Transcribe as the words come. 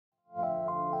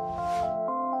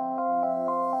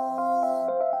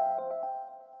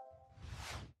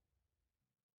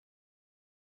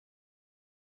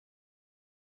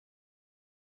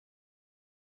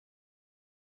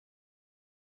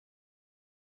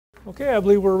Okay, I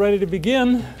believe we're ready to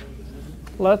begin.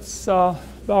 Let's bow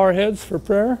our heads for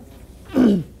prayer.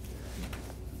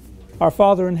 Our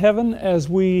Father in heaven, as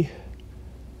we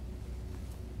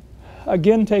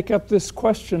again take up this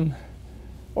question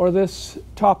or this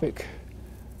topic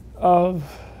of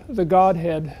the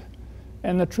Godhead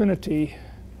and the Trinity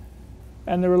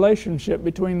and the relationship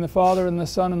between the Father and the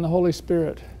Son and the Holy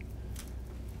Spirit,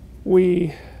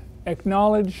 we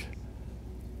acknowledge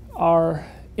our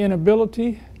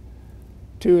inability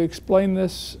to explain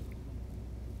this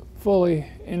fully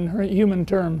in human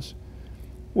terms.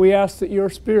 We ask that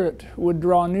your Spirit would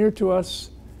draw near to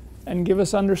us and give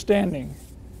us understanding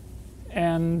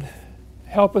and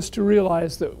help us to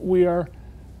realize that we're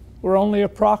only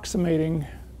approximating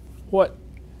what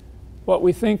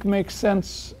we think makes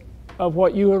sense of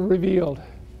what you have revealed.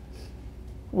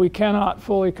 We cannot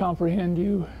fully comprehend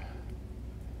you.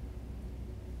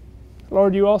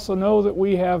 Lord, you also know that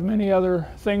we have many other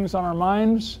things on our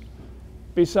minds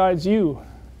besides you,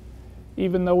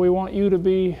 even though we want you to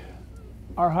be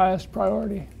our highest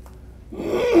priority.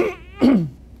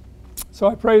 So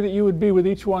I pray that you would be with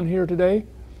each one here today,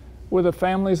 with the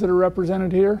families that are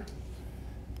represented here,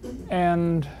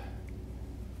 and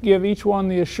give each one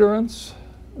the assurance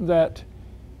that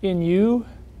in you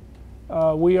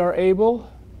we are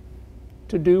able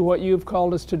to do what you've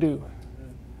called us to do.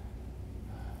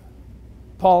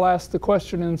 Paul asked the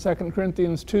question in 2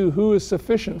 Corinthians 2, who is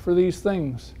sufficient for these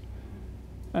things?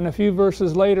 And a few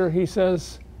verses later he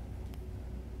says,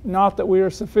 not that we are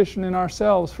sufficient in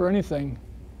ourselves for anything,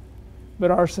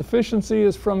 but our sufficiency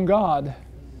is from God.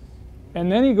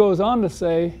 And then he goes on to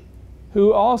say,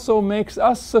 who also makes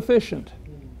us sufficient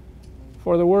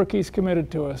for the work he's committed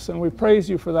to us. And we praise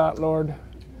you for that, Lord.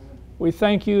 We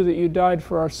thank you that you died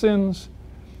for our sins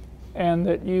and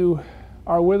that you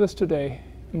are with us today.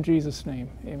 In Jesus' name,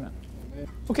 amen.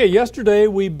 Okay, yesterday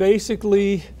we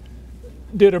basically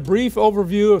did a brief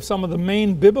overview of some of the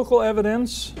main biblical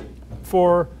evidence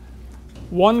for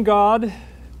one God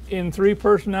in three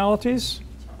personalities,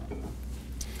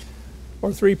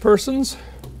 or three persons.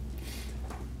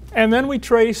 And then we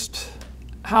traced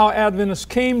how Adventists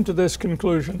came to this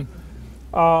conclusion.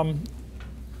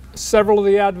 Several of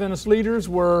the Adventist leaders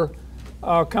were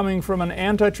coming from an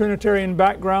anti-Trinitarian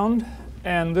background,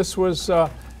 and this was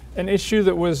an issue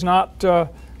that was not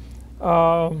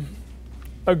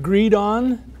agreed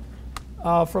on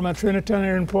from a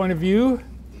Trinitarian point of view.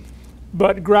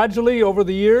 But gradually over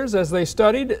the years, as they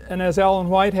studied and as Ellen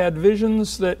White had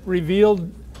visions that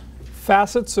revealed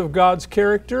facets of God's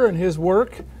character and his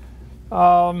work,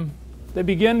 they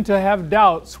began to have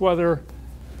doubts whether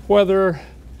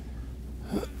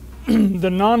the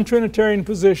non-Trinitarian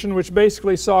position, which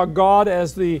basically saw God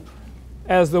as the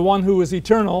one who was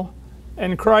eternal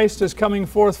and Christ as coming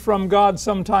forth from God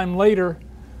sometime later,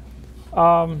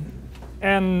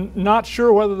 and not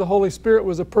sure whether the Holy Spirit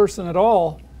was a person at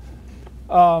all,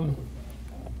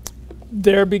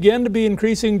 there began to be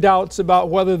increasing doubts about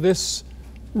whether this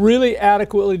really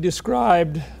adequately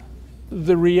described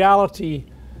the reality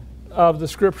of the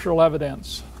scriptural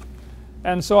evidence.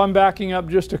 And so I'm backing up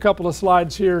just a couple of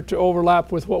slides here to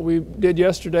overlap with what we did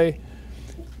yesterday.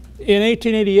 In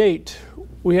 1888,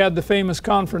 we had the famous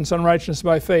conference on righteousness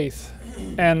by faith,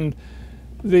 and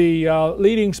the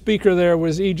leading speaker there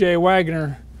was E.J.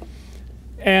 Wagner,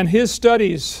 and his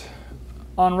studies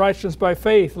on righteousness by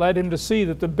faith led him to see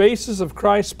that the basis of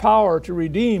Christ's power to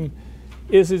redeem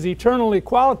is his eternal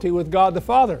equality with God the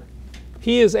Father.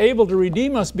 He is able to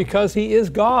redeem us because he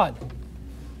is God.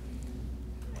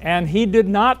 And he did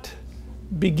not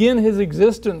begin his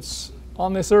existence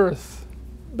on this earth,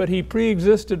 but he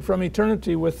pre-existed from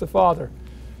eternity with the Father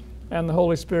and the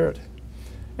Holy Spirit.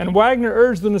 And Wagner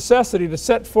urged the necessity to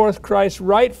set forth Christ's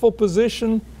rightful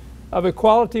position of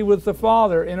equality with the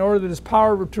Father in order that his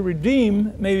power to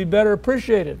redeem may be better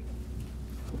appreciated.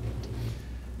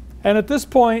 And at this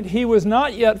point, he was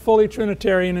not yet fully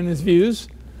Trinitarian in his views,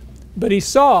 but he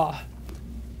saw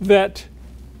that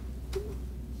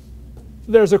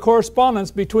there's a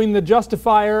correspondence between the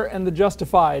justifier and the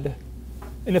justified.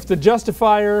 And if the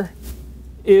justifier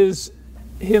is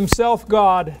himself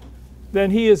God,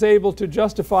 then he is able to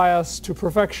justify us to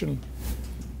perfection.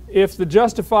 If the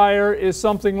justifier is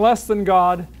something less than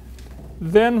God,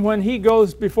 then when he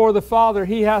goes before the Father,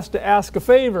 he has to ask a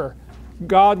favor.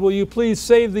 God, will you please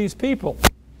save these people?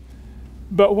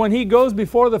 But when he goes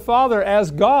before the Father as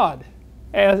God,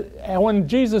 when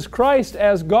Jesus Christ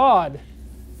as God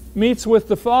meets with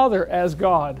the Father as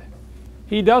God,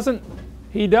 he doesn't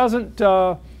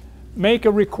make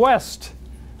a request.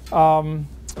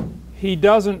 He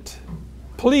doesn't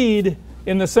plead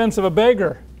in the sense of a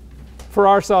beggar for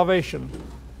our salvation.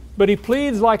 But he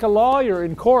pleads like a lawyer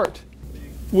in court.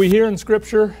 We hear in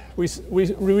Scripture, we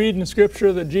read in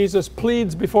Scripture that Jesus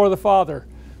pleads before the Father,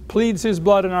 pleads His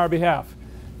blood in our behalf.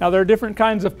 Now there are different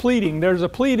kinds of pleading. There's a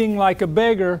pleading like a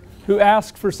beggar who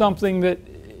asks for something that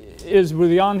is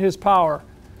beyond his power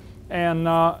and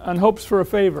hopes for a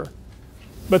favor.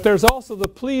 But there's also the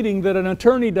pleading that an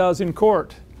attorney does in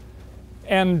court.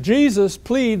 And Jesus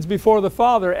pleads before the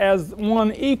Father as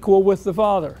one equal with the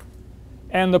Father.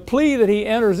 And the plea that He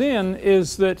enters in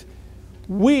is that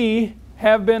we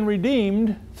have been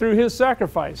redeemed through His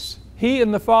sacrifice. He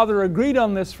and the Father agreed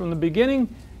on this from the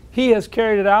beginning. He has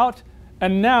carried it out.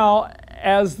 And now,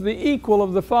 as the equal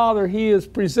of the Father, He is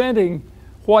presenting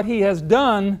what He has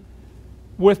done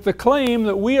with the claim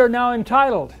that we are now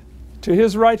entitled to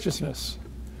His righteousness.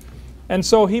 And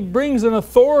so He brings an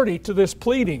authority to this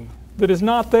pleading that is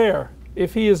not there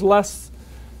if He is less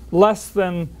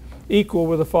than equal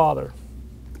with the Father.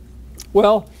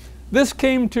 Well, this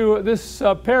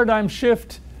paradigm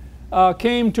shift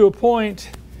came to a point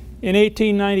in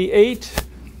 1898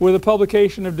 with the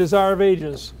publication of Desire of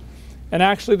Ages. And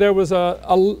actually there was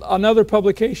another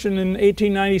publication in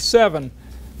 1897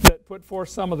 that put forth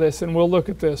some of this, and we'll look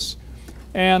at this.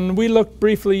 And we looked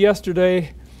briefly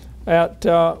yesterday at,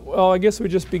 well, I guess we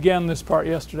just began this part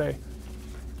yesterday.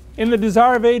 In the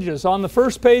Desire of Ages, on the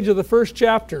first page of the first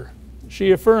chapter,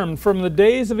 she affirmed, from the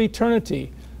days of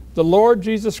eternity, the Lord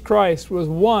Jesus Christ was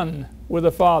one with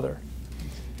the Father.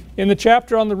 In the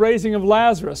chapter on the raising of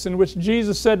Lazarus, in which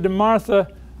Jesus said to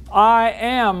Martha, I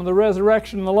am the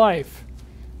resurrection and the life,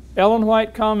 Ellen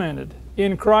White commented,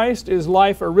 in Christ is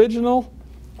life original,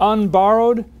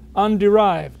 unborrowed,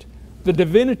 underived. The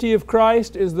divinity of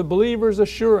Christ is the believer's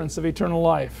assurance of eternal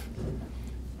life.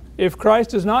 If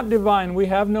Christ is not divine, we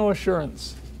have no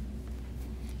assurance.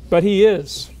 But He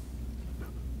is.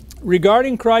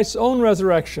 Regarding Christ's own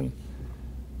resurrection,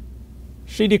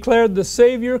 she declared the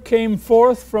Savior came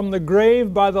forth from the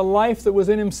grave by the life that was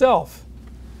in Himself.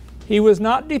 He was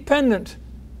not dependent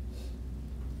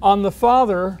on the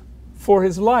Father for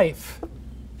His life.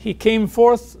 He came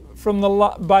forth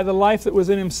by the life that was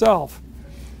in Himself.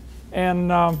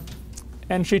 And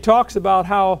she talks about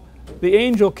how the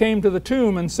angel came to the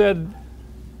tomb and said,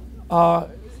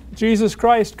 Jesus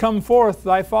Christ, come forth,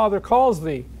 thy Father calls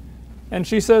thee. And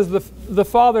she says the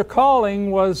Father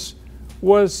calling was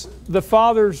the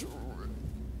Father's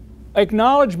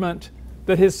acknowledgement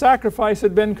that His sacrifice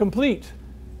had been complete,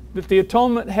 that the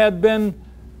atonement had been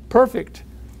perfect,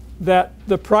 that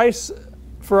the price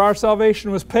for our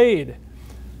salvation was paid.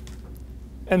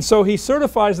 And so He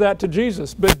certifies that to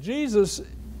Jesus. But Jesus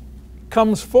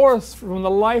comes forth from the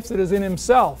life that is in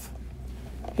Himself.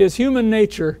 His human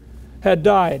nature had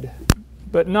died,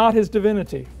 but not His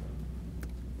divinity.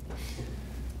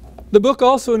 The book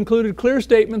also included clear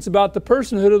statements about the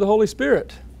personhood of the Holy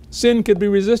Spirit. Sin could be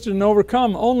resisted and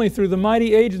overcome only through the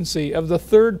mighty agency of the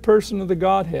third person of the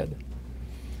Godhead.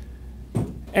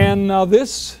 And now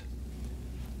this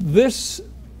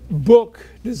book,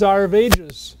 Desire of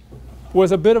Ages,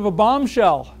 was a bit of a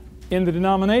bombshell in the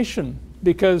denomination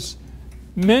because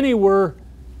many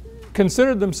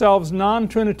considered themselves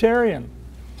non-Trinitarian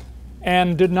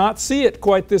and did not see it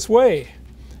quite this way.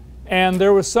 And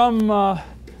there was some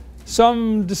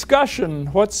discussion,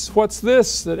 what's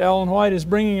this, that Ellen White is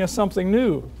bringing us something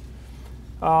new.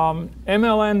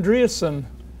 M.L. Andreasen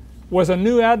was a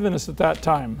new Adventist at that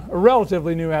time, a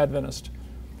relatively new Adventist.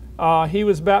 He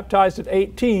was baptized at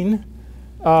 18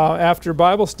 after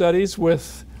Bible studies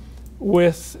with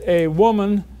a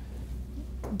woman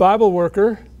Bible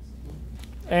worker,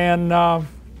 and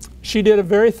she did a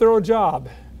very thorough job.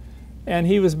 And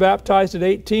he was baptized at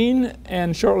 18,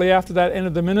 and shortly after that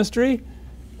entered the ministry,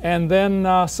 and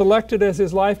then selected as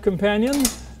his life companion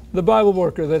the Bible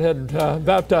worker that had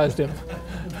baptized him,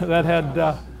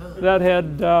 that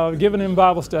had given him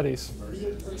Bible studies.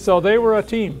 So they were a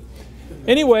team.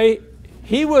 Anyway,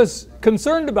 he was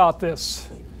concerned about this,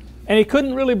 and he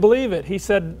couldn't really believe it. He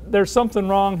said, "There's something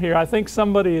wrong here. I think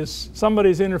somebody's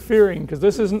interfering because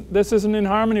this isn't in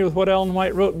harmony with what Ellen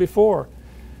White wrote before."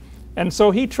 And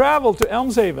so he traveled to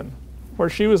Elmshaven, where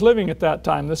she was living at that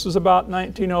time. This was about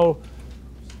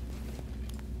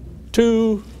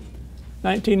 1902,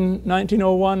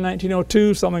 1901,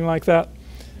 1902, something like that.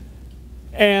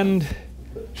 And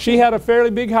she had a fairly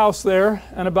big house there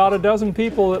and about a dozen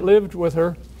people that lived with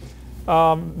her,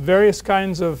 various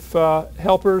kinds of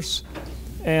helpers.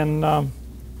 And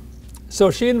so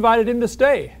she invited him to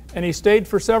stay, and he stayed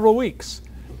for several weeks.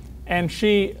 And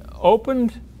she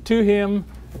opened to him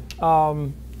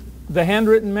the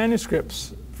handwritten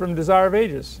manuscripts from Desire of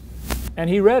Ages, and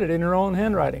he read it in her own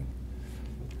handwriting.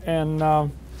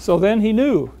 And so then he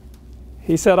knew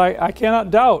He said, I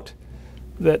cannot doubt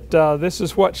that this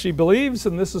is what she believes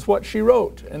and this is what she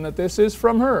wrote and that this is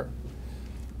from her.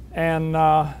 And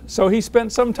so he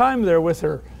spent some time there with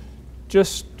her,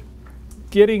 just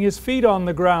getting his feet on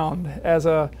the ground as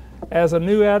a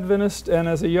new Adventist and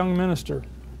as a young minister.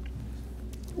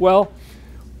 Well,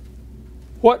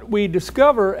 what we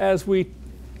discover as we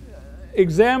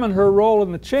examine her role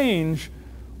in the change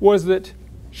was that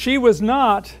she was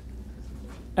not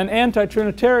an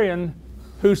anti-Trinitarian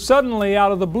who suddenly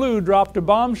out of the blue dropped a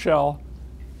bombshell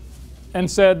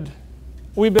and said,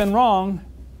 we've been wrong,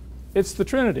 it's the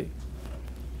Trinity.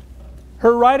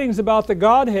 Her writings about the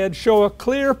Godhead show a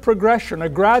clear progression, a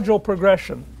gradual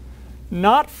progression,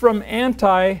 not from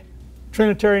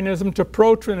anti-Trinitarianism to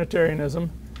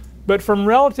pro-Trinitarianism, but from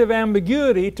relative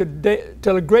ambiguity to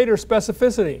greater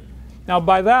specificity. Now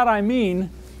by that I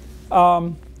mean,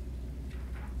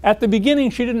 at the beginning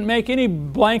she didn't make any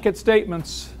blanket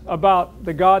statements about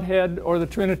the Godhead or the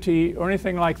Trinity or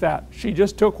anything like that. She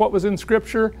just took what was in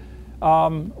Scripture,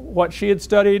 what she had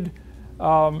studied,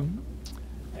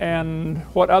 and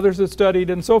what others had studied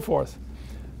and so forth.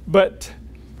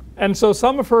 And so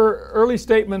some of her early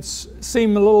statements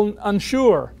seem a little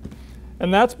unsure.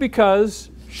 And that's because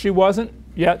she wasn't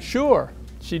yet sure.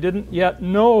 She didn't yet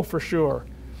know for sure.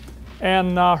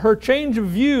 And her change of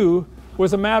view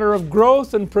was a matter of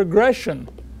growth and progression,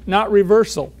 not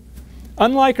reversal.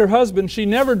 Unlike her husband, she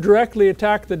never directly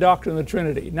attacked the doctrine of the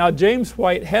Trinity. Now, James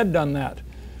White had done that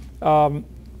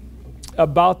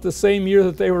about the same year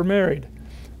that they were married.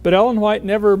 But Ellen White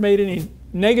never made any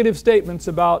negative statements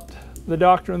about the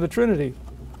doctrine of the Trinity.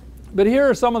 But here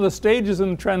are some of the stages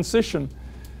in the transition.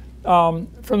 From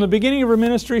the beginning of her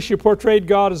ministry, she portrayed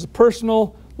God as a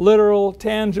personal, literal,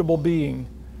 tangible being.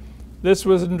 This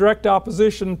was in direct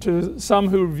opposition to some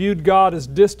who viewed God as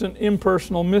distant,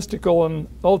 impersonal, mystical, and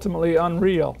ultimately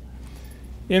unreal.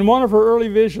 In one of her early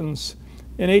visions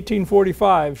in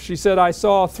 1845, she said, I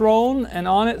saw a throne, and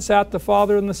on it sat the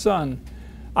Father and the Son.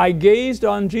 I gazed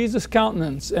on Jesus'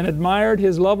 countenance and admired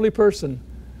his lovely person.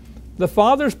 The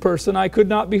Father's person I could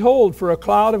not behold, for a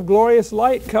cloud of glorious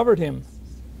light covered him.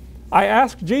 I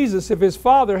asked Jesus if his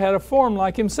Father had a form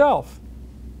like himself.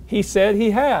 He said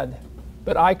he had,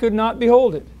 but I could not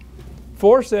behold it.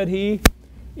 For, said he,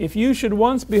 if you should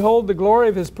once behold the glory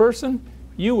of his person,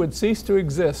 you would cease to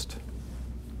exist.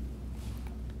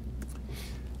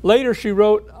 Later she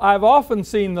wrote, I've often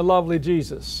seen the lovely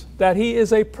Jesus, that he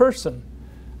is a person.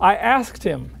 I asked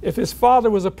him if his Father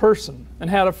was a person and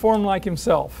had a form like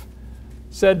himself.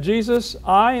 Said Jesus,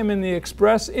 I am in the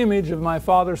express image of my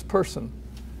Father's person.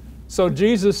 So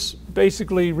Jesus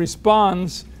basically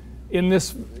responds in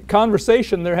this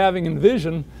conversation they're having in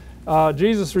vision.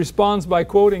 Jesus responds by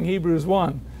quoting Hebrews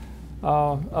 1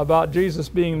 about Jesus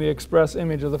being the express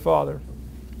image of the Father.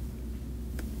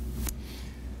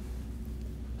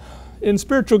 In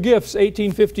Spiritual Gifts,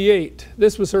 1858,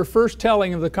 this was her first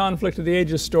telling of the Conflict of the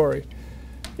Ages story.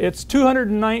 It's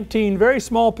 219 very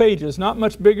small pages, not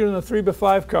much bigger than a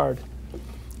 3x5 card.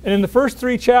 And in the first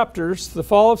 3 chapters, the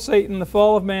fall of Satan, the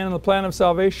fall of man, and the plan of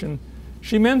salvation,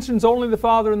 she mentions only the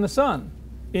Father and the Son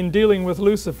in dealing with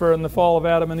Lucifer and the fall of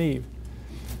Adam and Eve.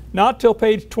 Not till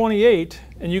page 28,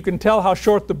 and you can tell how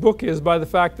short the book is by the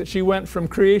fact that she went from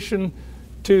creation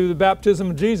to the baptism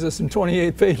of Jesus in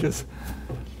 28 pages.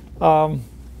 In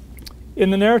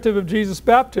the narrative of Jesus'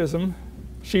 baptism,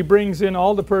 she brings in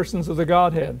all the persons of the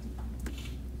Godhead.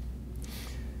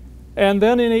 And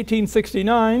then in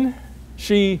 1869,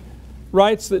 she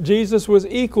writes that Jesus was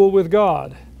equal with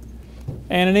God.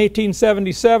 And in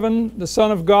 1877, the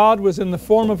Son of God was in the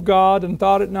form of God and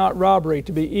thought it not robbery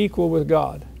to be equal with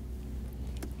God.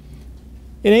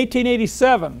 In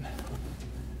 1887,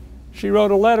 she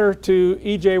wrote a letter to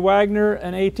E.J. Wagner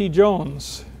and A.T.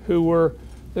 Jones, who were,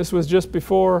 this was just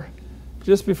before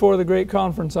the great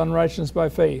conference on righteousness by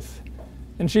faith.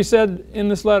 And she said in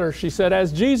this letter, she said,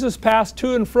 as Jesus passed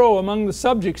to and fro among the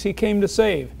subjects he came to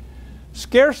save,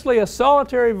 scarcely a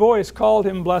solitary voice called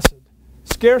him blessed.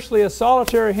 Scarcely a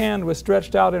solitary hand was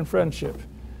stretched out in friendship.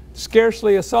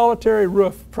 Scarcely a solitary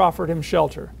roof proffered him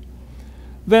shelter.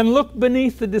 Then look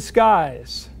beneath the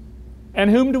disguise. And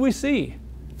whom do we see?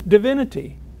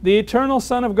 Divinity, the eternal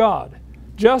Son of God,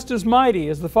 just as mighty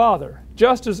as the Father,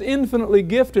 just as infinitely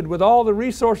gifted with all the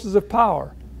resources of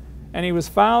power. And he was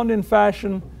found in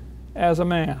fashion as a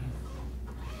man.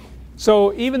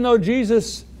 So even though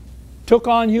Jesus took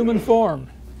on human form,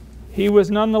 he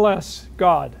was nonetheless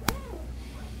God.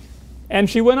 And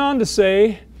she went on to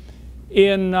say,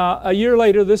 in a year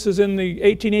later, this is in the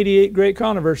 1888 Great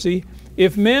Controversy,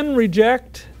 if men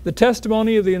reject the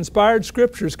testimony of the inspired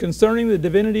Scriptures concerning the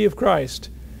divinity of Christ,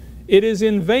 It is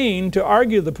in vain to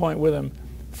argue the point with them,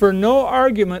 for no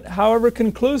argument, however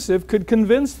conclusive, could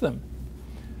convince them.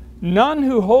 None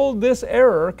who hold this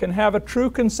error can have a true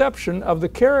conception of the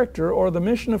character or the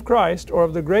mission of Christ or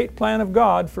of the great plan of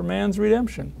God for man's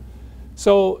redemption.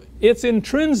 So it's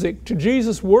intrinsic to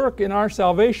Jesus' work in our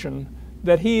salvation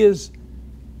that He is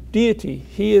deity,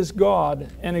 He is God,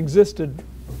 and existed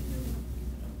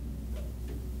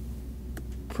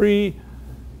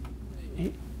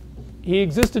He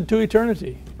existed to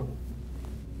eternity,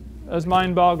 as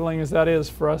mind-boggling as that is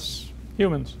for us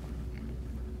humans.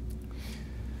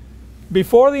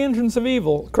 Before the entrance of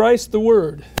evil, Christ the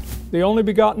Word, the only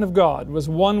begotten of God, was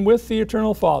one with the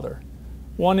eternal Father,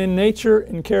 one in nature,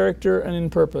 in character, and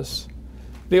in purpose,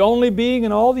 the only being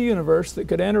in all the universe that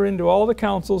could enter into all the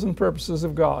counsels and purposes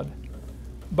of God.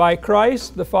 By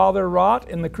Christ the Father wrought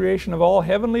in the creation of all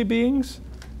heavenly beings,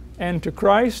 and to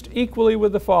Christ, equally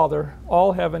with the Father,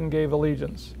 all heaven gave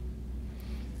allegiance.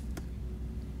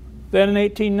 Then in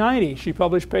 1890, she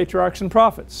published Patriarchs and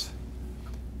Prophets.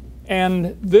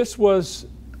 And this was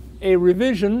a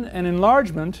revision and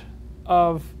enlargement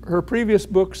of her previous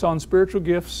books on spiritual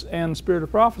gifts and spirit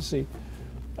of prophecy,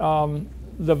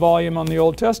 the volume on the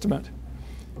Old Testament.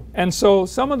 And so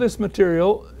some of this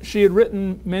material she had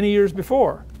written many years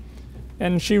before.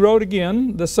 And she wrote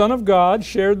again, "The Son of God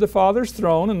shared the Father's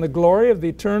throne, and the glory of the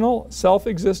eternal,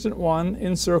 self-existent One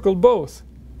encircled both."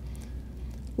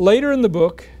 Later in the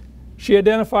book, she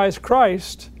identifies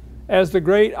Christ as the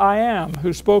great I Am,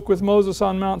 who spoke with Moses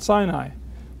on Mount Sinai,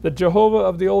 the Jehovah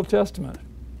of the Old Testament.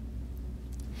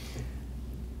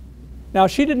 Now,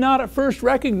 she did not at first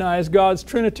recognize God's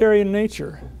Trinitarian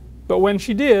nature, but when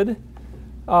she did,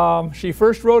 she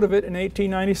first wrote of it in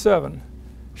 1897.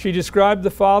 She described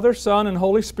the Father, Son, and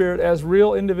Holy Spirit as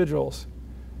real individuals.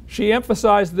 She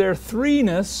emphasized their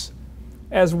threeness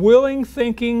as willing,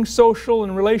 thinking, social,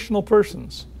 and relational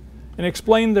persons, and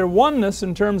explained their oneness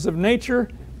in terms of nature,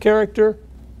 character,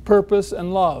 purpose,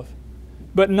 and love,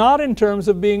 but not in terms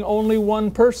of being only one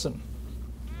person.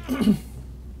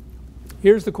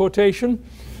 Here's the quotation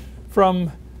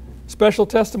from Special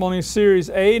Testimonies Series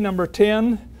A, number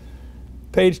 10,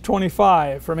 page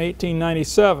 25 from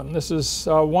 1897. This is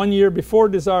 1 year before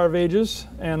Desire of Ages,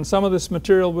 and some of this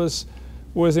material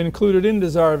was included in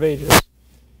Desire of Ages.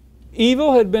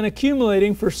 Evil had been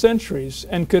accumulating for centuries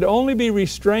and could only be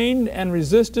restrained and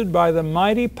resisted by the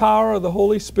mighty power of the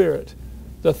Holy Spirit,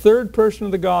 the third person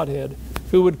of the Godhead,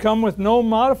 who would come with no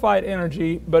modified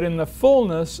energy, but in the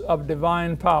fullness of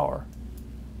divine power.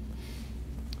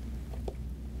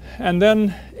 And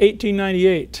then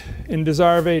 1898, in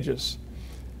Desire of Ages,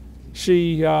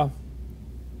 she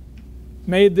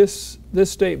made this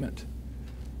statement.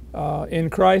 In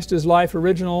Christ is life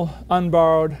original,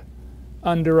 unborrowed,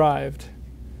 underived.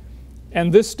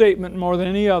 And this statement, more than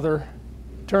any other,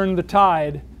 turned the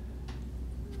tide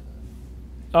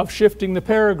of shifting the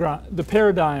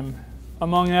paradigm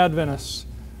among Adventists.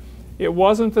 It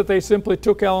wasn't that they simply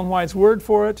took Ellen White's word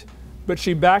for it, but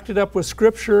she backed it up with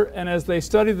Scripture, and as they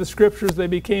studied the Scriptures, they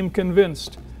became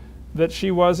convinced that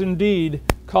she was indeed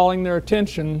calling their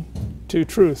attention to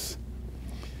truth.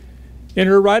 In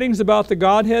her writings about the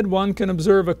Godhead, one can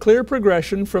observe a clear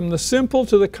progression from the simple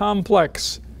to the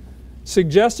complex,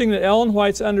 suggesting that Ellen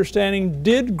White's understanding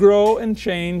did grow and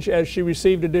change as she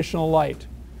received additional light.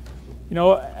 You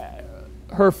know,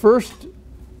 her first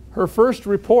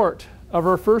report of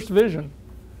her first vision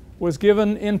was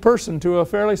given in person to a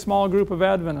fairly small group of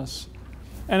Adventists.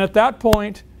 And at that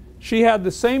point, she had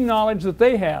the same knowledge that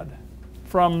they had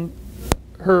from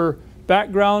her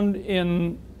background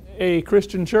in a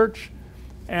Christian church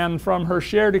and from her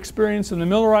shared experience in the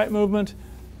Millerite movement.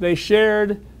 They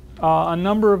shared a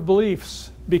number of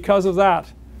beliefs because of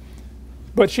that.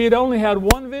 But she had only had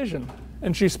one vision,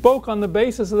 and she spoke on the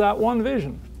basis of that one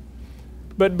vision.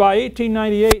 But by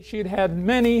 1898, she had had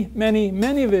many, many,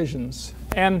 many visions.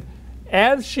 And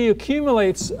as she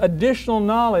accumulates additional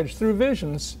knowledge through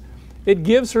visions, it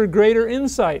gives her greater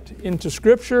insight into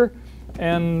Scripture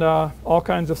and all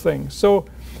kinds of things. So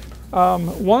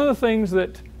one of the things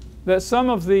that some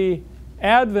of the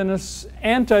Adventists,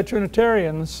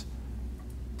 anti-Trinitarians,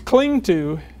 cling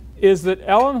to is that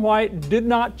Ellen White did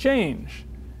not change.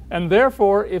 And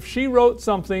therefore, if she wrote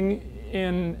something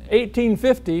in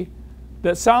 1850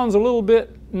 that sounds a little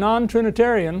bit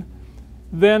non-Trinitarian,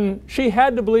 then she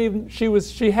had to believe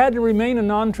she had to remain a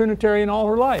non-Trinitarian all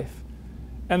her life.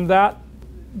 And that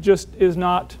just is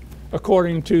not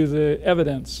according to the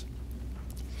evidence.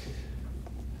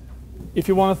 If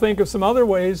you want to think of some other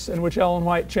ways in which Ellen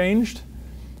White changed,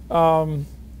 when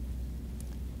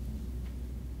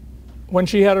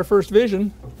she had her first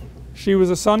vision, she was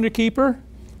a Sunday keeper.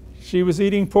 She was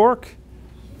eating pork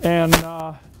and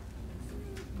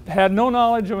had no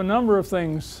knowledge of a number of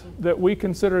things that we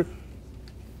consider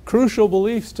crucial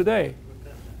beliefs today.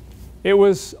 It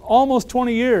was almost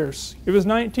 20 years. It was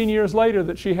 19 years later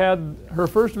that she had her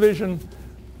first vision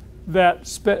that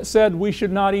said we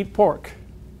should not eat pork,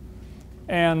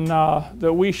 and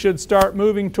that we should start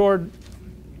moving toward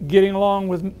getting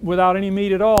along without any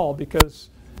meat at all, because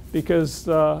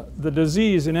the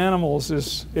disease in animals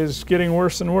is getting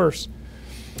worse and worse.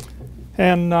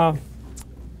 And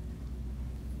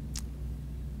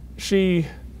she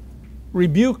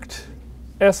rebuked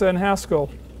S.N.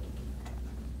 Haskell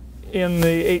in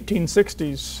the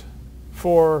 1860s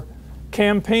for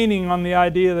campaigning on the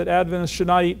idea that Adventists should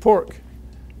not eat pork.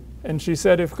 And she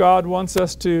said, if God wants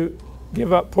us to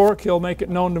give up pork, He'll make it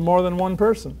known to more than one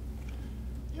person.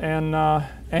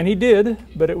 And He did,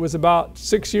 but it was about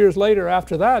 6 years later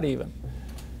after that even.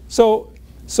 So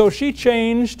she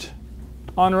changed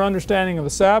on her understanding of the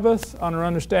Sabbath, on her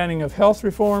understanding of health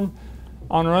reform,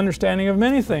 on her understanding of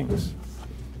many things.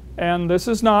 And this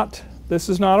is not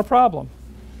a problem.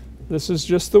 This is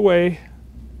just the way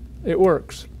it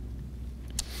works.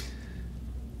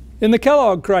 In the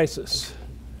Kellogg crisis,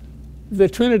 the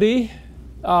Trinity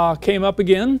came up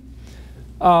again.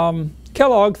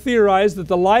 Kellogg theorized that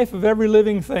the life of every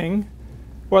living thing,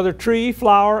 whether tree,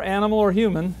 flower, animal, or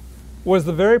human, was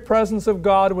the very presence of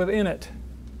God within it.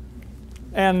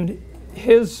 And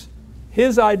his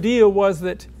idea was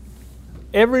that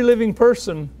every living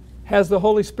person has the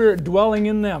Holy Spirit dwelling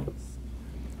in them.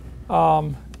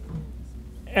 And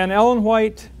Ellen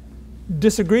White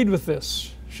disagreed with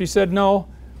this. She said, no,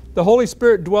 the Holy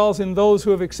Spirit dwells in those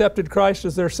who have accepted Christ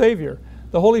as their Savior.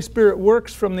 The Holy Spirit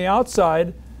works from the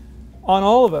outside on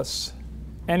all of us.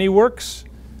 And He works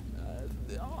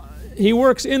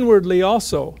inwardly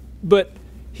also. But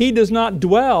He does not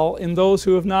dwell in those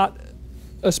who have not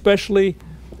especially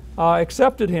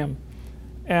accepted Him.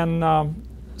 And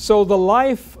so the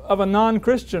life of a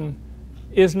non-Christian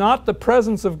is not the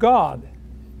presence of God.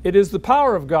 It is the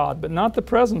power of God, but not the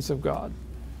presence of God.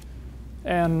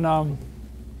 And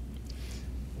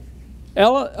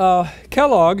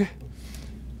Kellogg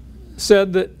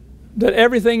said that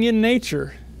everything in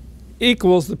nature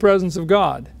equals the presence of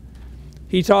God.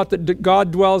 He taught that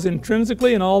God dwells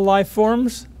intrinsically in all life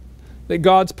forms, that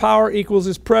God's power equals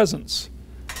His presence.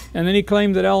 And then he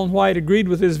claimed that Ellen White agreed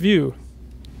with his view.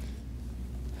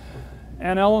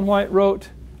 And Ellen White wrote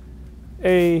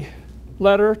a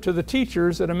letter to the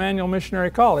teachers at Emmanuel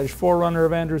Missionary College, forerunner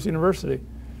of Andrews University.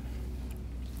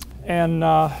 And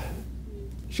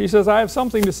she says, I have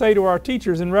something to say to our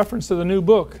teachers in reference to the new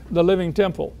book, The Living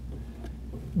Temple.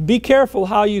 Be careful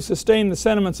how you sustain the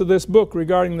sentiments of this book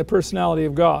regarding the personality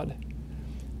of God.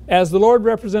 As the Lord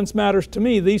represents matters to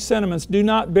me, these sentiments do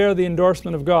not bear the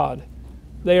endorsement of God.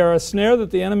 They are a snare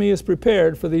that the enemy has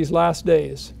prepared for these last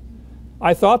days.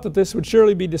 I thought that this would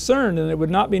surely be discerned and it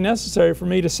would not be necessary for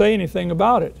me to say anything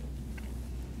about it.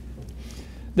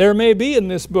 There may be in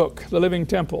this book, The Living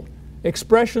Temple,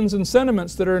 expressions and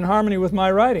sentiments that are in harmony with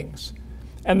my writings.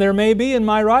 And there may be in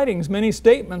my writings many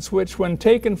statements which, when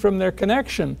taken from their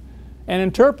connection and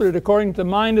interpreted according to the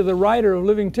mind of the writer of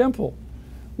Living Temple,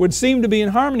 would seem to be in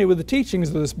harmony with the teachings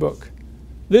of this book.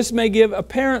 This may give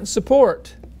apparent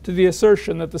support to the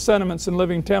assertion that the sentiments in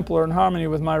Living Temple are in harmony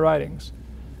with my writings.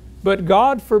 But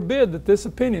God forbid that this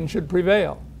opinion should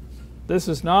prevail. This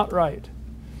is not right.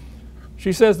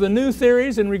 She says the new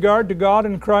theories in regard to God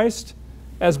and Christ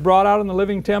as brought out in the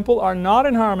Living Temple are not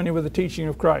in harmony with the teaching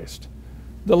of Christ.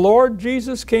 The Lord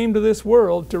Jesus came to this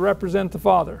world to represent the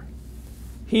Father.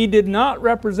 He did not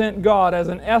represent God as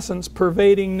an essence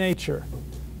pervading nature,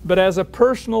 but as a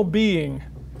personal being.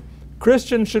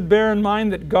 Christians should bear in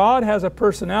mind that God has a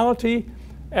personality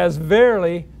as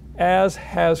verily as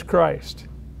has Christ.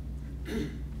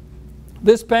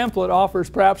 This pamphlet offers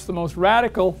perhaps the most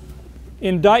radical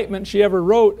indictment she ever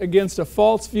wrote against a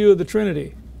false view of the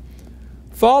Trinity,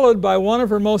 followed by one of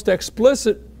her most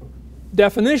explicit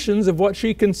definitions of what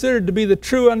she considered to be the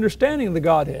true understanding of the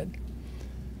Godhead.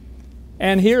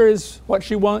 And here is what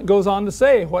she goes on to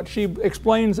say, what she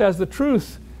explains as the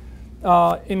truth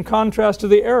in contrast to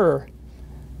the error.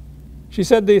 She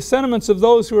said, the sentiments of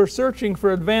those who are searching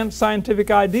for advanced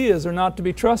scientific ideas are not to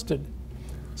be trusted.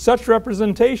 Such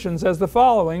representations as the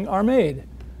following are made.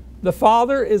 The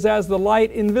Father is as the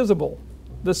light invisible.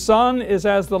 The Son is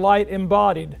as the light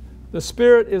embodied. The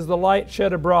Spirit is the light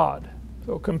shed abroad.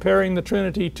 So comparing the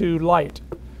Trinity to light.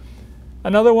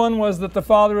 Another one was that the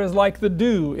Father is like the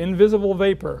dew, invisible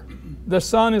vapor. The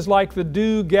Son is like the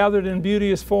dew gathered in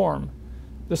beauteous form.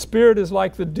 The Spirit is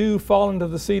like the dew fallen to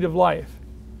the seed of life.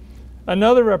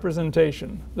 Another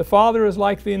representation. The Father is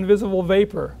like the invisible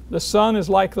vapor. The Son is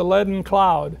like the leaden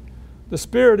cloud. The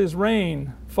Spirit is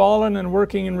rain, fallen and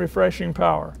working in refreshing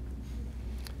power.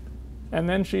 And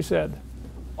then she said,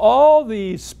 all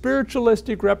these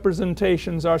spiritualistic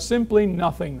representations are simply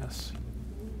nothingness.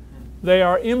 They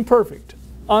are imperfect,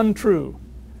 untrue.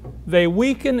 They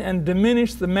weaken and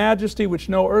diminish the majesty which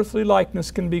no earthly likeness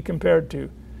can be compared to.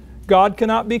 God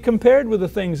cannot be compared with the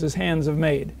things His hands have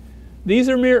made. These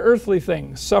are mere earthly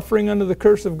things, suffering under the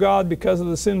curse of God because of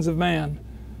the sins of man.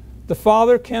 The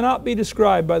Father cannot be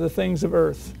described by the things of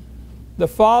earth. The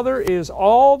Father is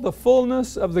all the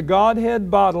fullness of the Godhead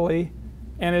bodily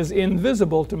and is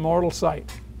invisible to mortal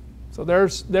sight. So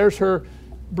there's her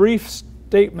brief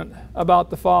statement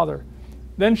about the Father.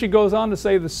 Then she goes on to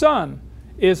say the Son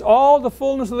is all the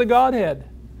fullness of the Godhead,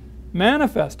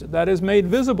 manifested, that is, made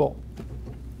visible.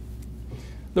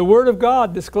 The Word of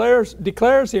God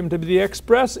declares Him to be the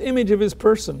express image of His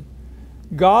person.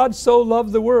 God so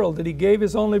loved the world that He gave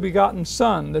His only begotten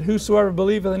Son, that whosoever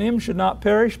believeth in Him should not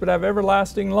perish but have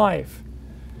everlasting life.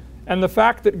 And the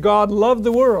fact that God loved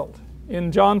the world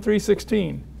in John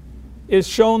 3:16 is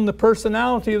shown the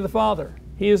personality of the Father.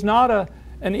 He is not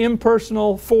an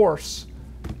impersonal force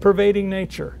pervading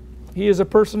nature. He is a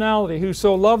personality who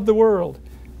so loved the world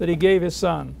that He gave His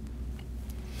Son.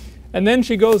 And then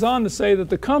she goes on to say that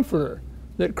the Comforter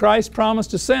that Christ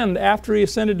promised to send after He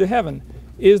ascended to heaven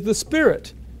is the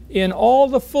Spirit in all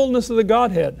the fullness of the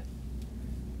Godhead,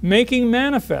 making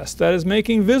manifest, that is,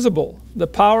 making visible, the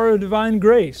power of divine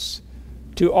grace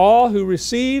to all who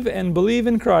receive and believe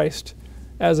in Christ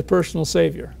as a personal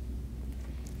Savior.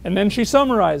 And then she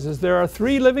summarizes, there are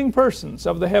three living persons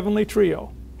of the heavenly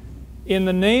trio. In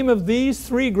the name of these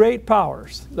three great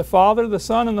powers, the Father, the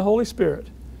Son, and the Holy Spirit,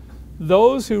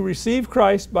 those who receive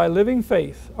Christ by living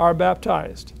faith are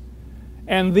baptized.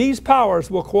 And these powers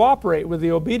will cooperate with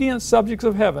the obedient subjects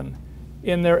of heaven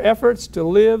in their efforts to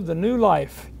live the new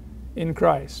life in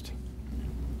Christ.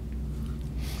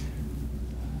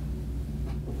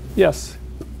 Yes?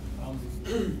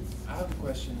 I have a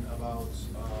question about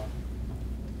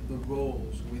the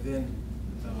roles within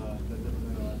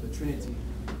the Trinity.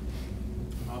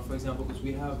 For example, because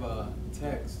we have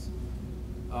texts,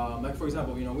 like for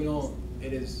example, we don't.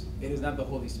 It is not the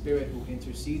Holy Spirit who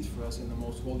intercedes for us in the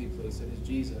most holy place. It is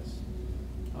Jesus.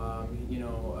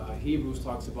 Hebrews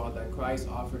talks about that Christ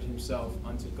offered Himself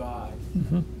unto God,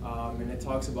 and it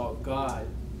talks about God,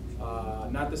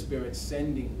 not the Spirit,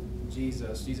 sending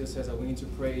Jesus. Jesus says that we need to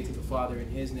pray to the Father in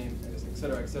His name,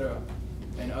 etc.,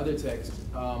 and other texts.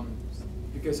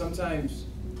 Because sometimes,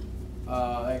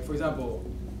 like for example,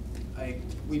 I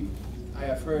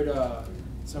have heard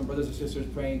some brothers and sisters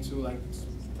praying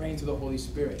to the Holy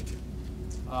Spirit.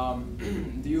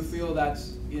 Do you feel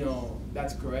that's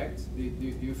correct? Do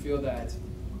you feel that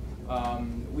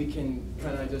we can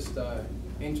kind of just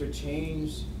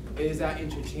interchange? Is that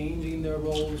interchanging their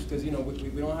roles? Because we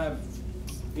don't have,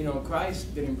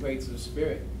 Christ didn't pray to the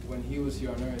Spirit when He was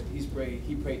here on earth. He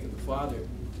prayed to the Father.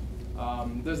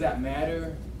 Does that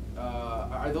matter?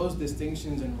 Are those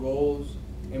distinctions and roles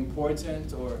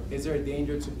important, or is there a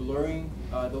danger to blurring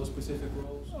those specific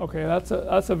roles? Okay,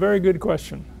 that's a very good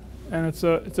question, and it's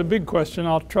a big question.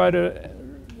 I'll try to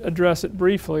address it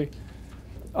briefly.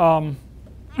 My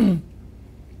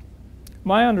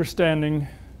understanding,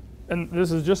 and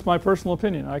this is just my personal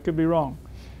opinion, I could be wrong,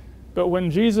 but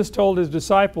when Jesus told His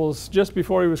disciples just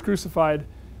before He was crucified,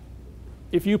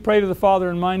 if you pray to the Father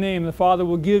in my name, the Father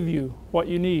will give you what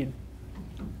you need.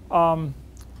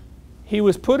 He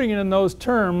was putting it in those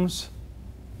terms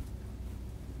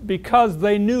because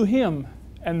they knew Him,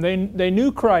 and they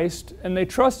knew Christ, and they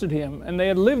trusted Him, and they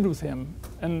had lived with Him,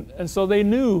 and so they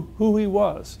knew who He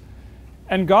was.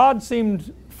 And God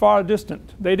seemed far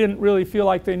distant. They didn't really feel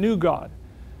like they knew God.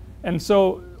 And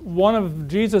so one of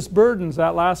Jesus' burdens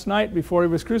that last night before He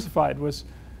was crucified was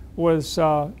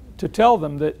to tell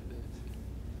them that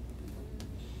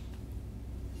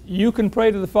you can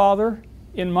pray to the Father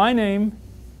in my name,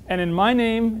 and in my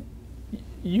name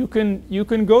you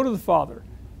can go to the Father,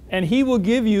 and He will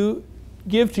give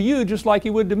to you just like He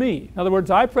would to me. In other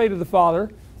words, I pray to the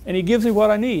Father and He gives me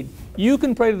what I need. You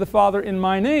can pray to the Father in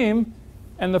my name,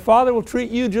 and the Father will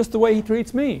treat you just the way He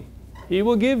treats me. He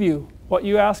will give you what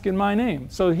you ask in my name.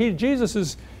 So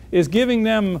Jesus is giving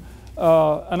them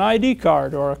an ID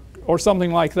card or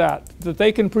something like that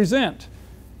they can present,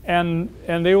 and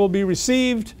they will be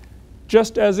received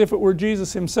just as if it were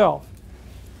Jesus Himself.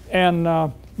 And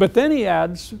but then He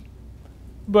adds,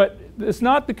 but it's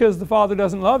not because the Father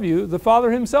doesn't love you. The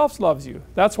Father Himself loves you.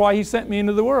 That's why He sent me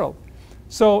into the world.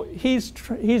 So He's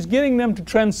getting them to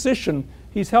transition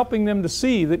He's helping them to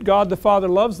see that God the Father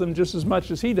loves them just as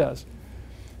much as He does.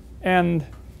 And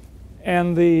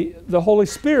the Holy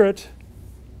Spirit,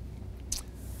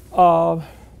 in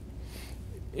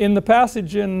the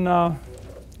passage in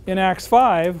Acts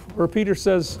 5, where Peter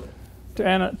says to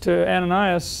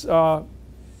Ananias,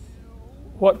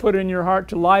 what put in your heart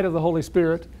to lie to the Holy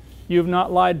Spirit? You have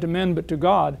not lied to men but to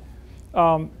God.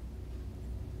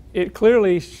 It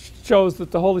clearly shows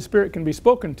that the Holy Spirit can be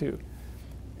spoken to.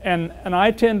 And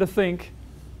I tend to think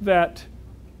that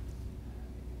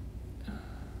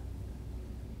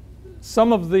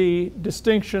some of the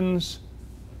distinctions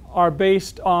are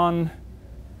based on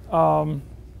the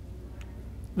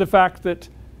fact that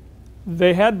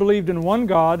they had believed in one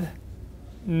God.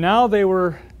 Now they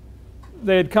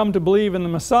had come to believe in the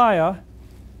Messiah,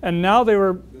 and now they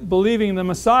were believing the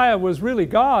Messiah was really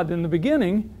God in the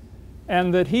beginning,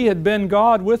 and that He had been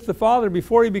God with the Father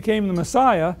before He became the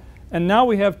Messiah. And now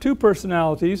we have two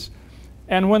personalities.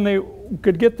 And when they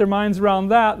could get their minds around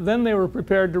that, then they were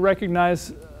prepared to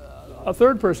recognize a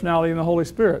third personality in the Holy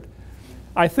Spirit.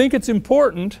 I think it's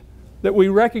important that we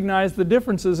recognize the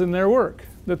differences in their work.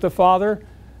 That the Father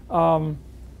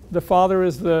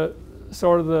is the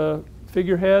sort of the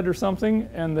figurehead or something,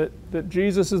 and that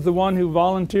Jesus is the one who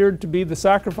volunteered to be the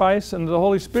sacrifice, and the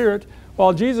Holy Spirit,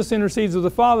 while Jesus intercedes with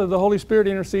the Father, the Holy Spirit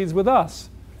intercedes with us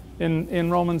in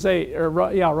Romans 8,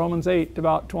 Romans 8,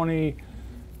 about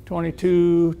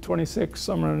 22, 26,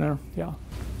 somewhere in there, yeah.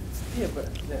 Yeah, but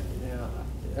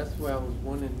that's where I was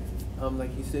wondering,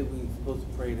 like you said, we're supposed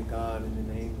to pray to God in the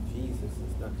name of Jesus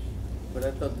and stuff, but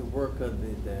I thought the work of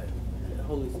the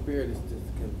Holy Spirit is just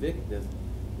to convict us.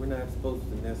 We're not supposed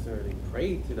to necessarily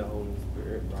pray to the Holy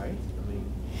Spirit, right? I mean,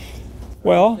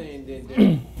 well,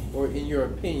 or in your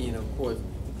opinion, of course.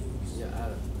 Yeah,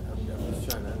 I'm just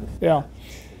trying to understand. Yeah,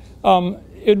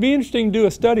 it'd be interesting to do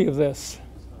a study of this,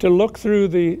 to look through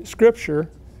the Scripture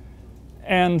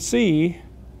and see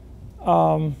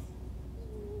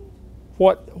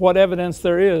what evidence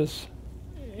there is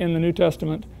in the New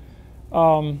Testament.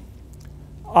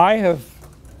 I have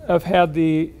had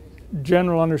the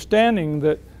general understanding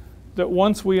that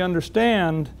once we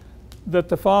understand that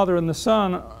the Father and the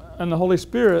Son and the Holy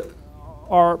Spirit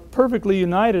are perfectly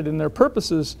united in their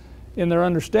purposes, in their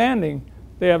understanding,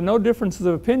 they have no differences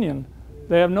of opinion,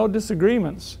 they have no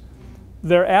disagreements.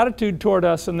 Their attitude toward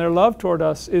us and their love toward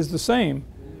us is the same.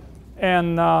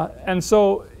 And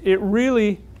so it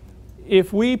really,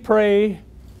 if we pray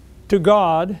to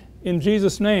God in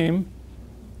Jesus' name,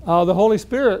 the Holy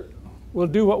Spirit will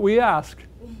do what we ask.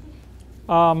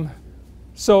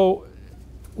 So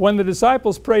when the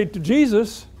disciples prayed to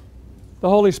Jesus, the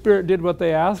Holy Spirit did what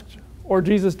they asked, or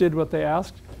Jesus did what they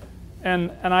asked.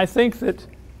 And I think that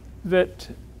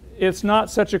it's not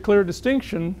such a clear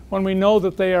distinction when we know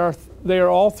that they are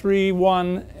all three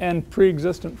one and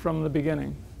pre-existent from the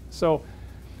beginning. So,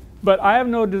 but I have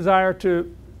no desire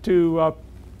to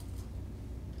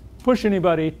push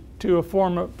anybody to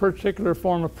a particular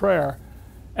form of prayer.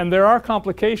 And there are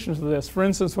complications to this. For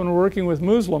instance, when we're working with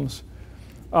Muslims,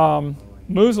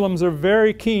 Muslims are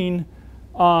very keen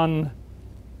on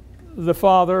the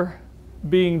Father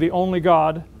being the only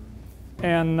God.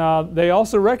 And they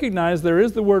also recognize there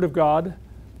is the Word of God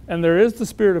and there is the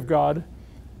Spirit of God.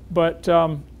 But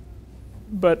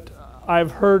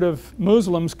I've heard of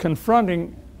Muslims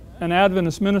confronting an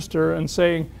Adventist minister and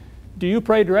saying, do you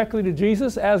pray directly to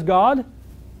Jesus as God,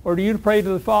 or do you pray to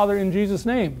the Father in Jesus'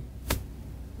 name?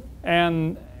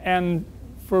 And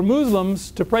for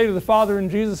Muslims to pray to the Father in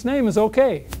Jesus' name is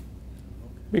okay,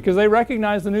 because they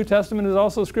recognize the New Testament is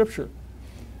also Scripture.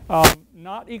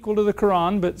 Not equal to the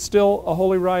Quran, but still a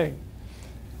holy writing.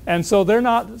 And so they're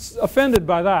not offended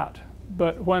by that.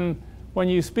 But when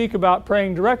you speak about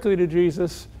praying directly to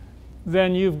Jesus,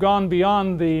 then you've gone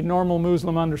beyond the normal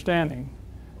Muslim understanding.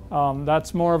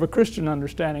 That's more of a Christian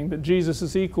understanding, that Jesus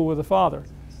is equal with the Father.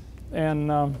 And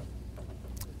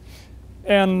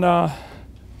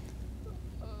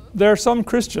there are some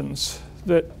Christians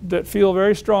that feel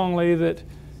very strongly that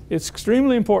it's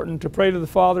extremely important to pray to the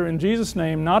Father in Jesus'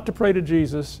 name, not to pray to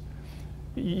Jesus.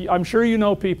 I'm sure you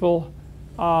know people.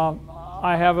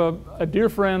 I have a dear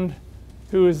friend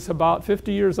who is about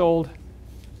 50 years old,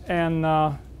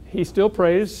 and he still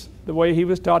prays the way he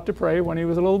was taught to pray when he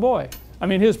was a little boy. I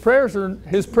mean, his prayers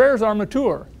are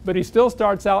mature, but he still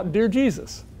starts out, "Dear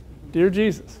Jesus, dear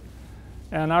Jesus."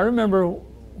 And I remember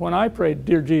when I prayed,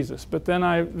 "Dear Jesus," but then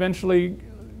I eventually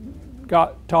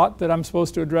got taught that I'm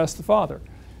supposed to address the Father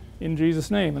in Jesus'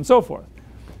 name, and so forth.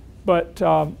 But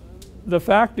the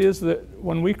fact is that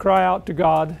when we cry out to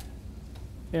God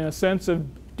in a sense of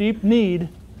deep need,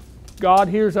 God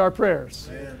hears our prayers.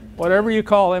 Amen. Whatever you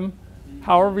call Him,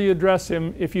 however you address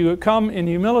Him, if you come in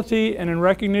humility and in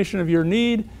recognition of your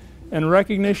need and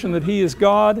recognition that He is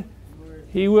God,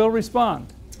 He will respond.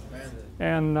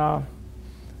 And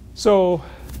so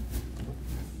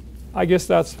I guess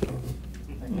that's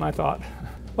my thought.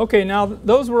 Okay, now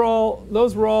those were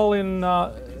all in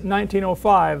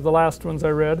 1905, the last ones I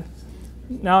read.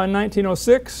 Now in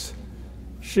 1906,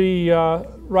 she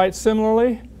writes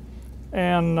similarly,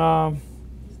 and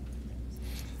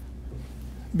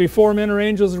before men or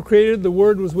angels were created, the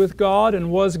Word was with God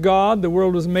and was God. The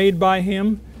world was made by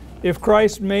Him. If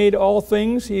Christ made all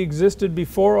things, He existed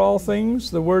before all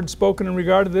things. The words spoken in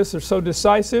regard to this are so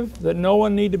decisive that no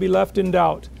one need to be left in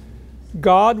doubt.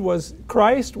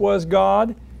 Christ was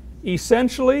God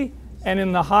essentially and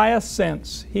in the highest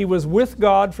sense. He was with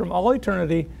God from all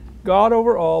eternity, God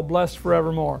over all, blessed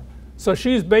forevermore. So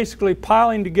she's basically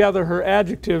piling together her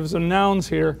adjectives and nouns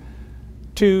here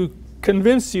to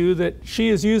convince you that she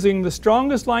is using the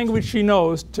strongest language she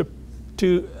knows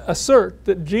to assert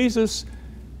that Jesus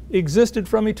existed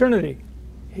from eternity.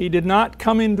 He did not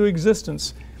come into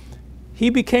existence. He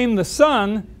became the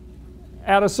Son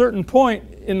at a certain point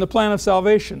in the plan of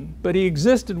salvation, but He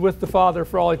existed with the Father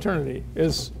for all eternity,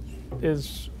 is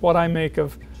what I make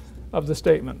of the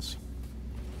statements.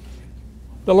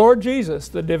 The Lord Jesus,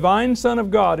 the divine Son of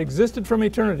God, existed from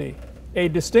eternity, a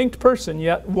distinct person,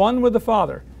 yet one with the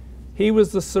Father. He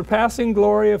was the surpassing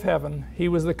glory of heaven. He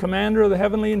was the commander of the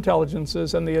heavenly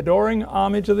intelligences, and the adoring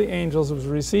homage of the angels was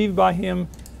received by Him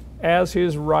as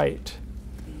His right.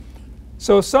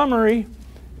 So, summary,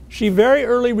 she very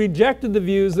early rejected the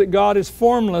views that God is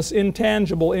formless,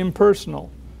 intangible,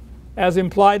 impersonal, as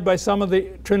implied by some of the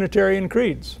Trinitarian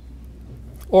creeds,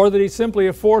 or that He's simply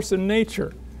a force in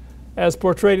nature, as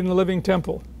portrayed in the living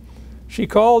temple. She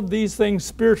called these things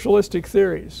spiritualistic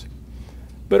theories.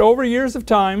 But over years of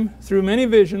time, through many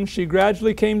visions, she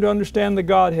gradually came to understand the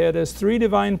Godhead as three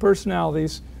divine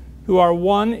personalities who are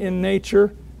one in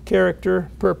nature,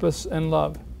 character, purpose, and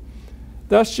love.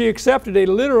 Thus she accepted a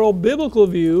literal biblical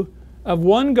view of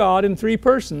one God in three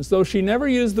persons, though she never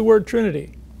used the word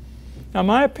Trinity. Now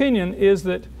my opinion is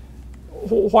that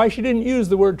why she didn't use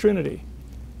the word Trinity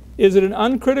is that an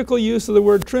uncritical use of the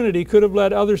word Trinity could have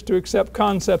led others to accept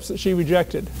concepts that she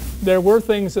rejected. There were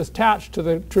things attached to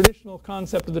the traditional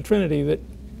concept of the Trinity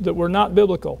that were not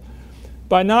biblical.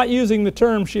 By not using the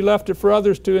term, she left it for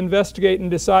others to investigate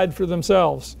and decide for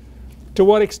themselves to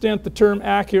what extent the term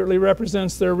accurately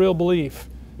represents their real belief,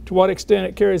 to what extent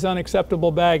it carries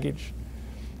unacceptable baggage.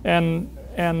 And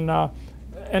an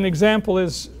example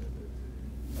is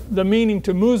the meaning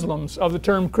to Muslims of the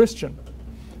term Christian.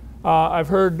 I've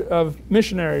heard of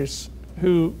missionaries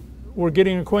who were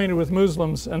getting acquainted with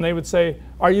Muslims, and they would say,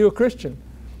 "Are you a Christian?"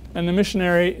 And the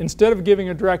missionary, instead of giving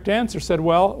a direct answer, said,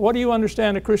 "Well, what do you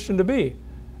understand a Christian to be?"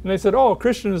 And they said, "Oh, a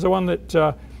Christian is the one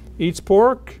that eats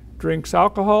pork, drinks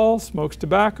alcohol, smokes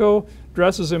tobacco,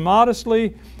 dresses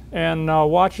immodestly, and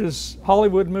watches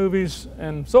Hollywood movies,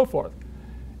 and so forth."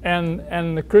 And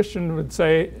the Christian would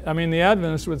say, the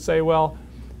Adventist would say, "Well,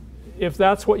 if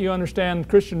that's what you understand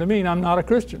Christian to mean, I'm not a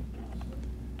Christian."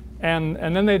 And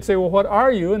then they'd say, "Well, what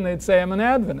are you?" And they'd say, "I'm an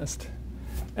Adventist."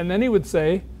 And then he would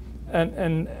say,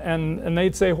 and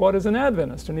they'd say, "What is an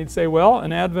Adventist?" And he'd say, "Well,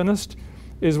 an Adventist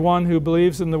is one who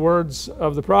believes in the words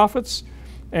of the prophets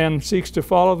and seeks to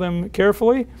follow them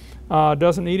carefully,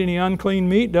 doesn't eat any unclean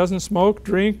meat, doesn't smoke,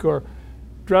 drink, or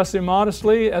dress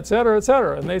immodestly, etc.,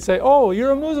 etc." And they'd say, "Oh,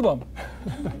 you're a Muslim."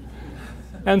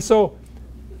 And so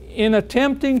in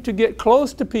attempting to get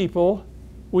close to people,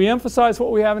 we emphasize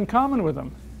what we have in common with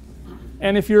them.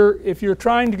 And if you're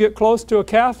trying to get close to a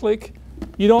Catholic,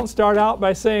 you don't start out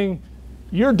by saying,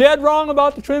 "You're dead wrong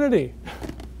about the Trinity."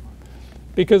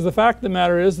 Because the fact of the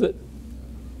matter is that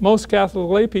most Catholic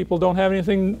lay people don't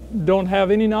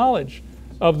have any knowledge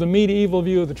of the medieval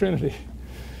view of the Trinity.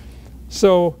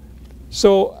 So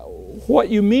what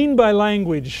you mean by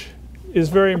language is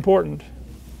very important.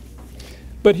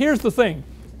 But here's the thing.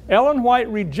 Ellen White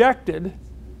rejected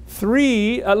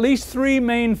at least three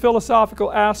main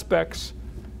philosophical aspects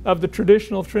of the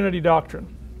traditional Trinity doctrine.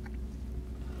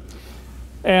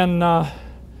 And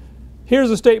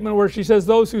here's a statement where she says,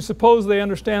 "Those who suppose they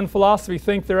understand philosophy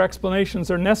think their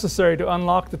explanations are necessary to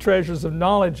unlock the treasures of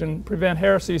knowledge and prevent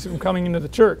heresies from coming into the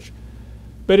church.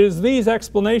 But it is these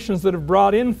explanations that have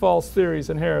brought in false theories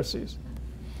and heresies."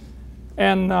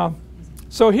 And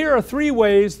so here are three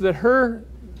ways that her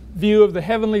view of the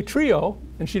heavenly trio,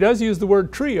 and she does use the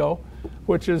word trio,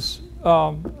 which is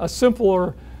a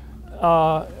simpler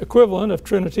equivalent of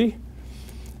Trinity,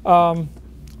 how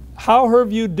her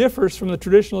view differs from the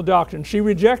traditional doctrine. She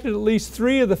rejected at least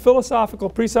three of the philosophical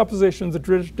presuppositions of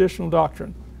the traditional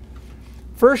doctrine.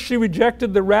 First, she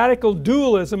rejected the radical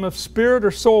dualism of spirit or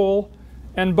soul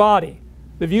and body.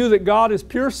 The view that God is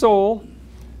pure soul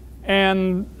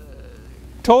and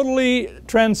totally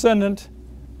transcendent,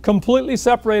 completely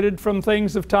separated from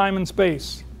things of time and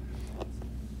space.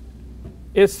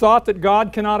 It's thought that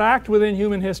God cannot act within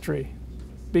human history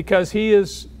because He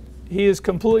is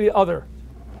completely other,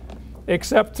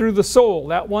 except through the soul,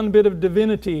 that one bit of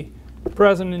divinity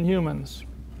present in humans.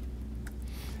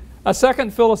 A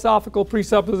second philosophical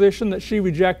presupposition that she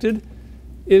rejected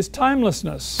is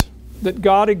timelessness, that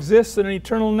God exists in an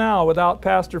eternal now without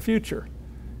past or future.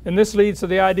 And this leads to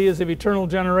the ideas of eternal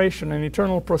generation and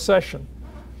eternal procession.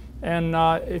 And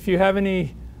if you have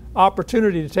any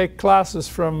opportunity to take classes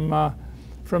from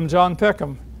John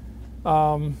Peckham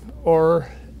or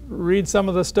read some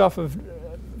of the stuff of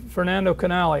Fernando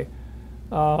Canale,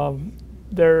 I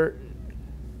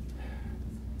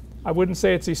wouldn't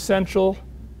say it's essential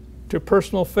to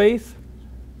personal faith,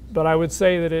 but I would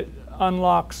say that it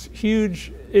unlocks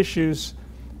huge issues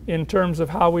in terms of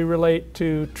how we relate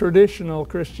to traditional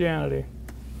Christianity.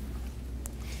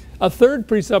 A third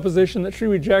presupposition that she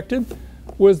rejected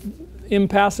was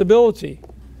impassibility,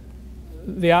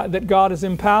 that God is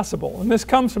impassible. And this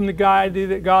comes from the idea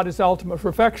that God is ultimate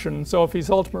perfection. So if He's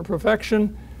ultimate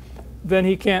perfection, then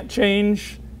He can't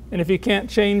change. And if He can't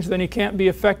change, then He can't be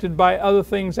affected by other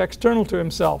things external to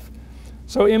Himself.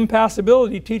 So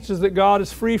impassibility teaches that God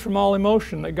is free from all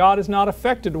emotion, that God is not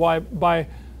affected by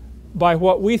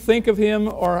what we think of Him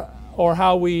or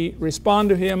how we respond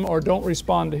to Him or don't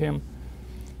respond to Him.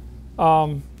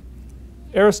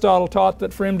 Aristotle taught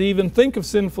that for him to even think of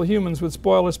sinful humans would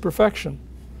spoil his perfection.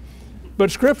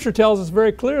 But Scripture tells us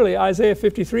very clearly, Isaiah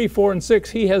 53, 4 and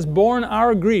 6, He has borne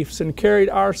our griefs and carried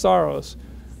our sorrows.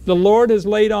 The Lord has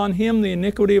laid on Him the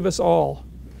iniquity of us all.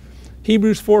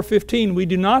 Hebrews 4:15, we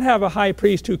do not have a high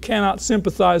priest who cannot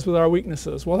sympathize with our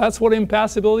weaknesses. Well, that's what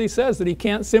impassibility says, that He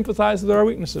can't sympathize with our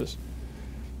weaknesses.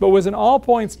 But was in all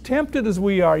points tempted as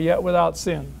we are, yet without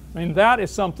sin. I mean, that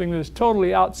is something that is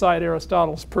totally outside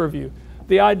Aristotle's purview.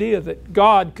 The idea that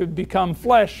God could become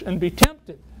flesh and be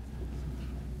tempted.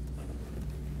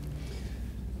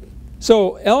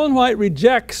 So Ellen White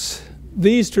rejects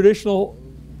these traditional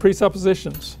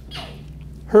presuppositions.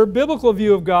 Her biblical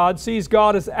view of God sees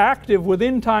God as active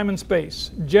within time and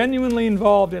space, genuinely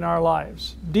involved in our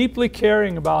lives, deeply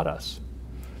caring about us.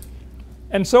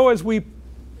 And so as we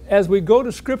go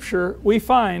to Scripture, we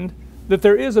find that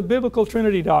there is a biblical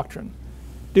Trinity doctrine.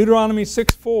 Deuteronomy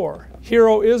 6:4, Hear,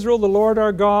 O Israel, the Lord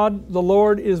our God, the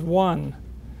Lord is one.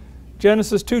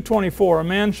 Genesis 2:24, a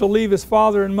man shall leave his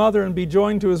father and mother and be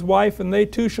joined to his wife, and they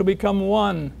two shall become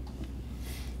one.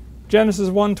 Genesis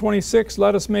 1:26,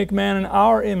 let us make man in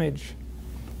our image.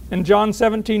 And John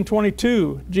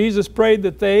 17:22, Jesus prayed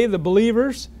that they, the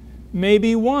believers, may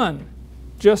be one,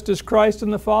 just as Christ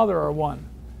and the Father are one.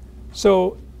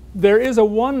 So there is a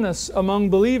oneness among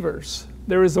believers.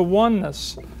 There is a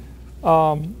oneness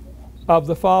of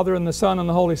the Father and the Son and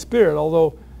the Holy Spirit,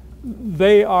 although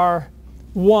they are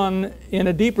one in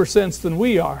a deeper sense than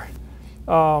we are,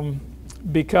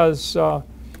 because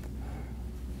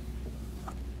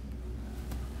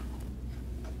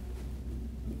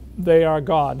they are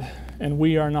God and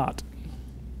we are not.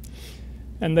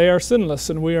 And they are sinless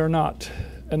and we are not.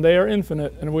 And they are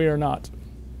infinite and we are not.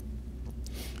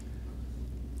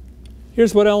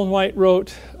 Here's what Ellen White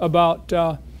wrote about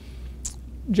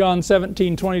John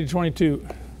 17:20-22.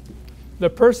 The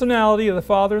personality of the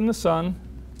Father and the Son,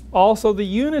 also the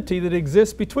unity that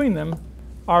exists between them,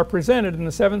 are presented in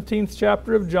the 17th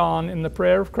chapter of John in the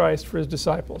prayer of Christ for His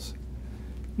disciples.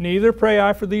 Neither pray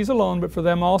I for these alone, but for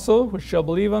them also which shall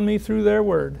believe on me through their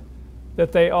word,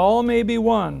 that they all may be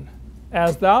one,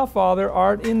 as thou, Father,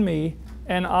 art in me,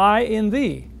 and I in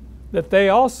thee, that they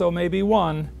also may be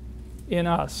one in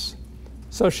us.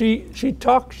 So she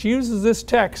uses this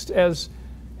text as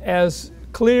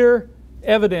clear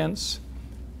evidence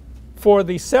for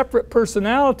the separate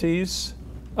personalities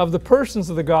of the persons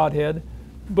of the Godhead,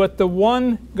 but the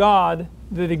one God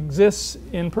that exists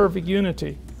in perfect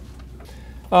unity.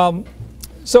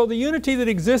 So the unity that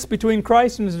exists between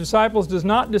Christ and His disciples does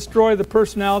not destroy the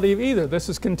personality of either. This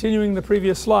is continuing the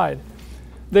previous slide.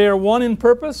 They are one in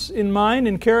purpose, in mind,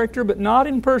 in character, but not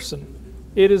in person.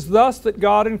 It is thus that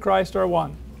God and Christ are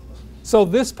one. So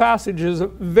this passage is a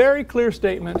very clear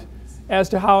statement as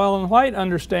to how Ellen White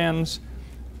understands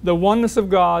the oneness of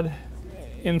God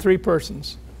in three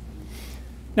persons.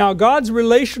 Now, God's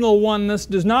relational oneness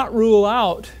does not rule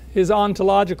out His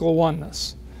ontological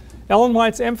oneness. Ellen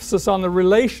White's emphasis on the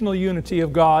relational unity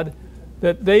of God,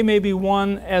 that they may be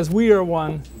one as we are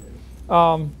one,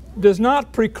 does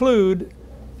not preclude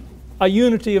a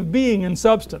unity of being and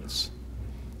substance.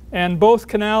 And both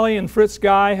Canale and Fritz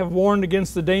Guy have warned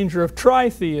against the danger of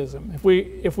tritheism.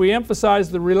 If we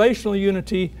emphasize the relational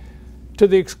unity to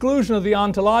the exclusion of the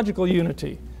ontological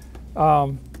unity.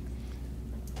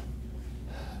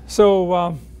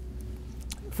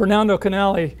 Fernando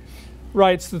Canale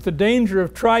writes that the danger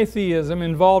of tritheism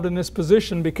involved in this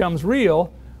position becomes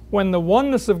real when the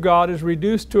oneness of God is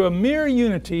reduced to a mere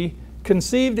unity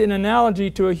conceived in analogy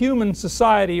to a human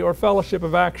society or fellowship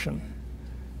of action.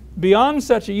 Beyond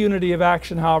such a unity of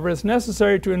action, however, it's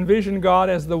necessary to envision God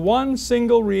as the one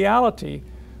single reality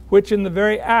which in the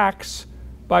very acts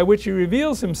by which He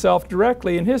reveals Himself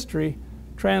directly in history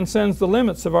transcends the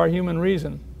limits of our human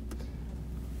reason.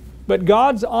 But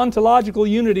God's ontological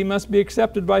unity must be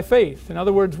accepted by faith. In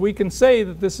other words, we can say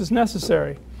that this is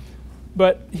necessary.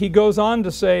 But he goes on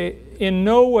to say, in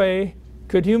no way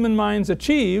could human minds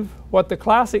achieve what the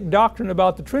classic doctrine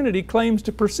about the Trinity claims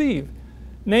to perceive,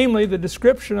 namely the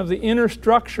description of the inner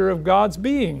structure of God's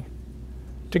being.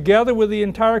 Together with the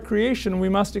entire creation, we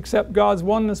must accept God's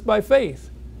oneness by faith.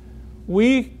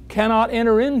 We cannot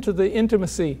enter into the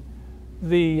intimacy,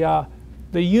 the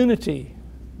unity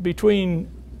between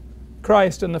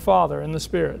Christ and the Father and the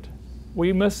Spirit.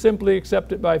 We must simply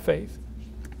accept it by faith.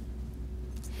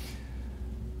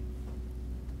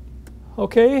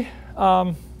 Okay,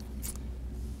 I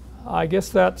guess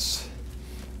that's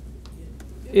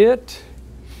it.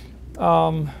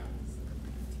 The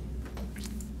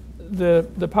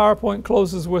PowerPoint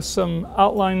closes with some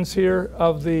outlines here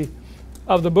of the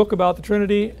book about the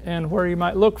Trinity and where you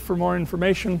might look for more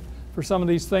information for some of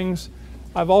these things.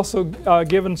 I've also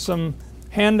given some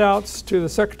handouts to the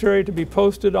secretary to be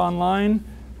posted online,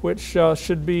 which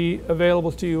should be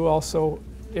available to you also.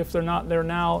 If they're not there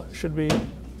now, it should be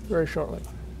very shortly.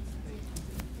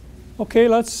 Okay,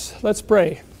 let's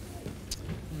pray.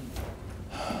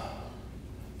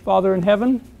 Father in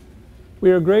heaven,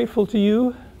 we are grateful to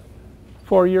you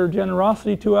for your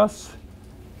generosity to us,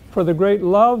 for the great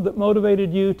love that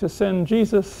motivated you to send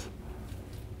Jesus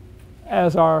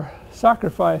as our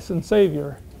sacrifice and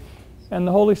Savior, and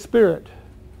the Holy Spirit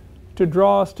to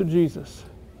draw us to Jesus.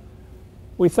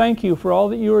 We thank you for all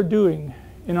that you are doing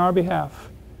in our behalf,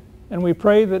 and we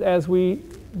pray that as we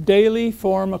daily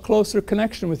form a closer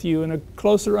connection with you and a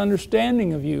closer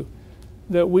understanding of you,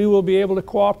 that we will be able to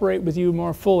cooperate with you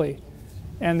more fully,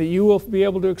 and that you will be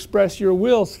able to express your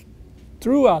will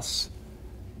through us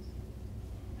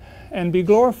and be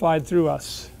glorified through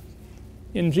us.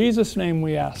 In Jesus' name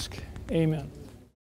we ask. Amen.